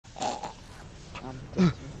I'm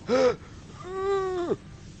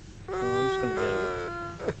just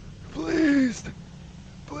gonna Please!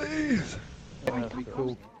 Please! go. That'd be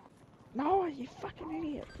cool. No, you fucking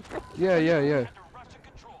idiot! Yeah. You're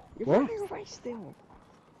What? running away still!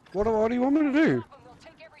 What do you want me to do?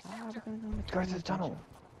 We're gonna go in the Go to the tunnel.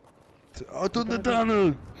 Out of the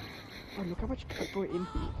tunnel! Oh, look how much people are in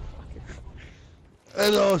here.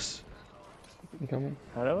 Elos! I'm coming.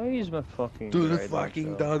 How do I use my fucking Do the grenade fucking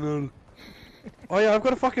launcher? tunnel! Oh yeah, I've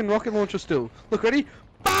got a fucking rocket launcher still. Look, ready?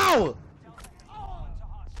 BOW!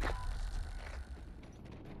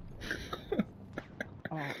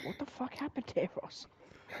 Oh, what the fuck happened to Eros?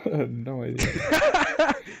 I have no idea.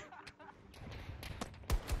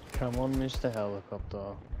 Come on, Mr.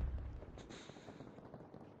 Helicopter.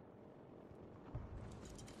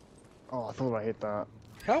 Oh, I thought I hit that.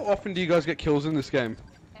 How often do you guys get kills in this game?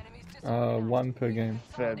 1 per game.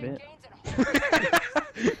 Fair bit.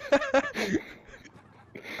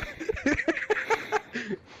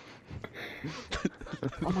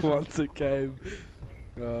 Once a game.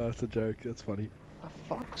 Oh, that's a joke. That's funny. For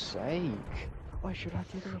fuck's sake. Why should I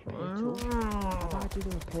do the repair tool? How do I do the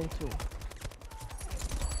repair tool?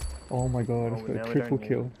 Oh my god, Oh, it's now got a we triple don't need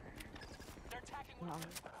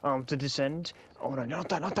kill. To descend. Oh no, not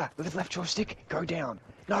that, not that. With the left joystick, go down.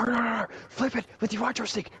 No, no, no, no. Flip it with your right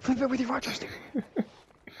joystick. Flip it with your right joystick.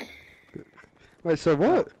 Wait, so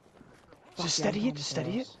what? Just steady it, just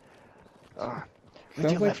steady it. With Sounds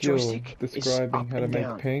your like left you're joystick, it's describing up how to and make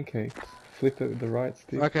down. pancakes. Flip it with the right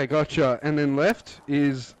stick. Okay, gotcha. And then left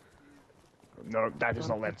is... No, that is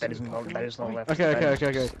not left. That is not. That is not left. Okay, That okay, is okay,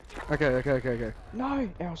 okay. just- Okay. No!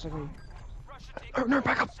 Eros, agree. Oh no,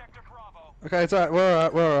 back up. Okay, it's alright, we're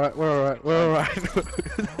alright. We're alright.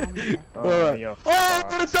 Oh, Alright. you're Oh, I'm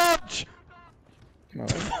fucked. gonna dodge! No.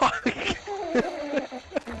 Fuck!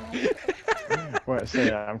 Wait, say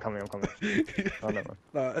that. I'm coming. Oh, never.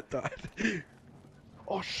 No, it died.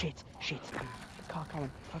 Oh shit! Shit! Car coming!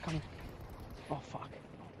 Oh fuck.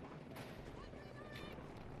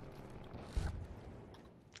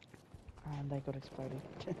 And they got exploded.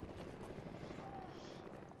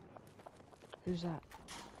 Who's that?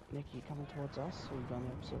 Nick, you coming towards us or you going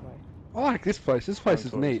the opposite way? I like this place. This place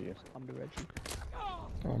is neat. I'm the Reggie.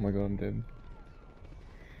 Oh my god, I'm dead.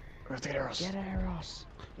 We have to get Eros. Get Eros!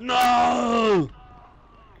 No!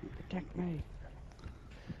 Protect me!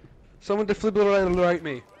 Someone defibrillate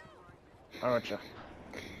me. I gotcha.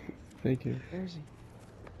 Thank you. Where is he?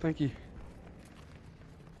 Thank you.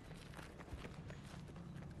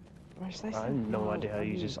 Where's this? I have no idea how to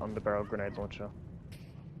use this underbarrel grenade launcher.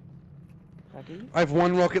 I have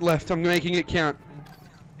 1 rocket left. I'm making it count.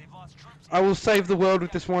 I will save the world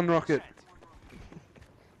with this 1 rocket.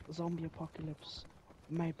 Zombie apocalypse.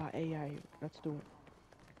 Made by EA. Let's do it.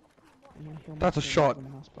 And then he'll That's a make the shot.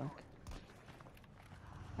 house back.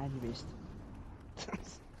 And you missed.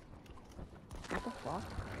 What the fuck?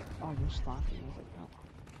 Oh, you're sniping. I was like, oh.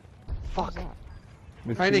 Fuck. What's that?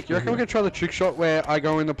 There's Hey Nick, you people reckon we here. can try the trick shot where I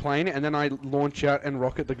go in the plane and then I launch out and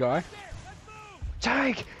rocket the guy?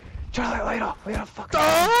 Take. Try that later. We gotta fuck.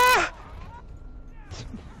 Ah!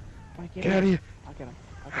 I Get out of here. I get him.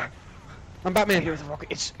 Okay. I'm Batman. Here with the rocket.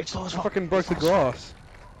 It's slow as I fuck. fucking broke the It's slow as glass.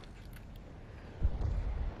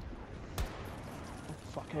 Oh,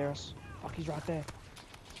 fuck Harris. Fuck, he's right there.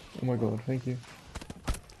 Oh my god, thank you.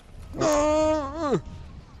 No!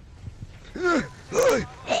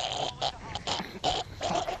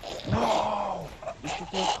 No! You should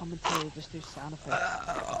do a commentary, just do sound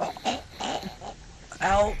effects.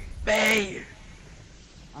 Help me!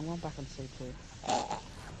 I'm going back on C2.